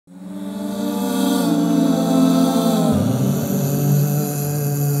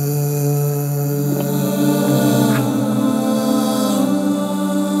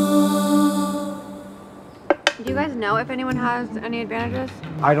if anyone has any advantages?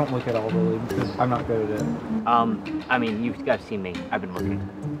 I don't look at all really because I'm not good at it. I mean, you've got to see me. I've been looking.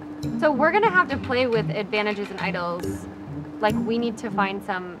 So we're gonna have to play with advantages and idols. Like we need to find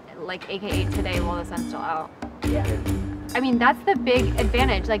some like AK8 today while the sun's still out. Yeah. I mean, that's the big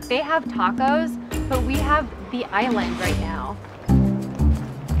advantage. Like they have tacos, but we have the island right now.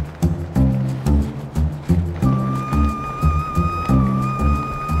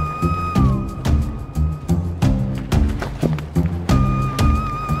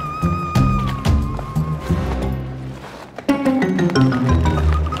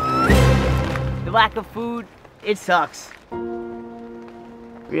 The lack of food, it sucks.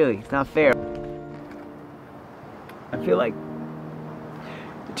 Really, it's not fair. I feel like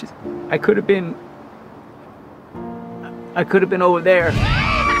I could have been over there.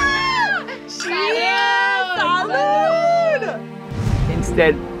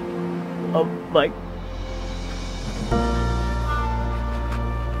 Instead of like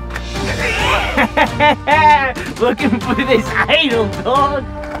looking for this idol, dog.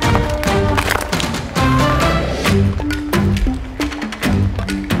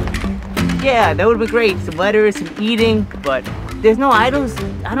 Yeah, that would have been great. Some letters, some eating, but there's no idols.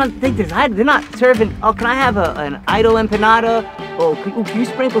 I don't think there's idols. They're not serving. Oh, can I have an idol empanada? Oh, can you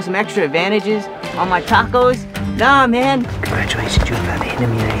sprinkle some extra advantages on my tacos? Nah, man. Congratulations, you found the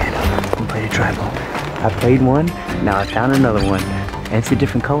enemy idol. You played a tribal. I played one, now I found another one. And it's a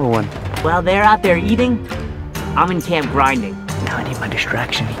different color one. While they're out there eating, I'm in camp grinding. Now I need my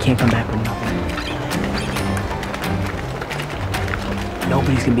distraction. He can't come back with nothing.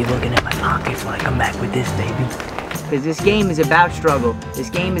 Nobody's gonna be looking at my pockets when I come back with this, baby. Because this game is about struggle. This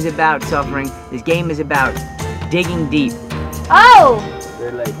game is about suffering. This game is about digging deep. Oh!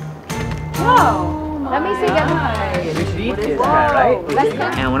 They're like, Whoa! Let me see that. we should eat this guy,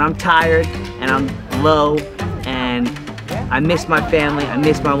 right? And when I'm tired and I'm low and I miss my family, I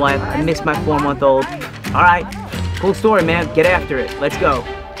miss my wife, I miss my 4-month-old. All right, cool story, man. Get after it. Let's go.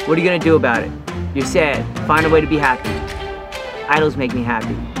 What are you gonna do about it? You're sad. Find a way to be happy. Idols make me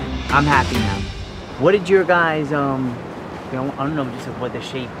happy. I'm happy now. What did your guys, I don't know just what the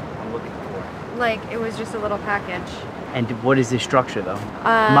shape I'm looking for. Like it was just a little package. And what is this structure though?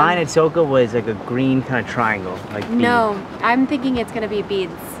 Mine at Soka was like a green kind of triangle, like bead. No, I'm thinking it's gonna be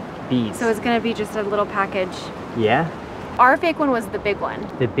beads. Beads. So it's gonna be just a little package. Yeah? Our fake one was the big one.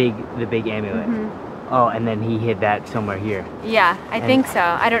 The big amulet. Mm-hmm. Oh, and then he hid that somewhere here. Yeah, I think so.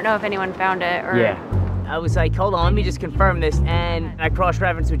 I don't know if anyone found it or... Yeah. I was like, hold on, let me just confirm this. And I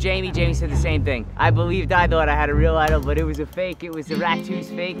cross-referenced with Jamie. Jamie said the same thing. I thought I had a real idol, but it was a fake. It was the Ratu's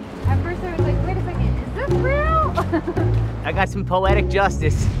fake. At first I was like, wait a second, is this real? I got some poetic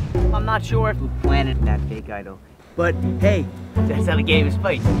justice. I'm not sure who planted that fake idol. But hey, that's how the game is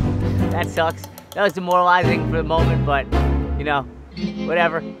played. That sucks. That was demoralizing for the moment, but you know,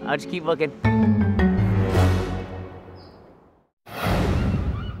 whatever. I'll just keep looking.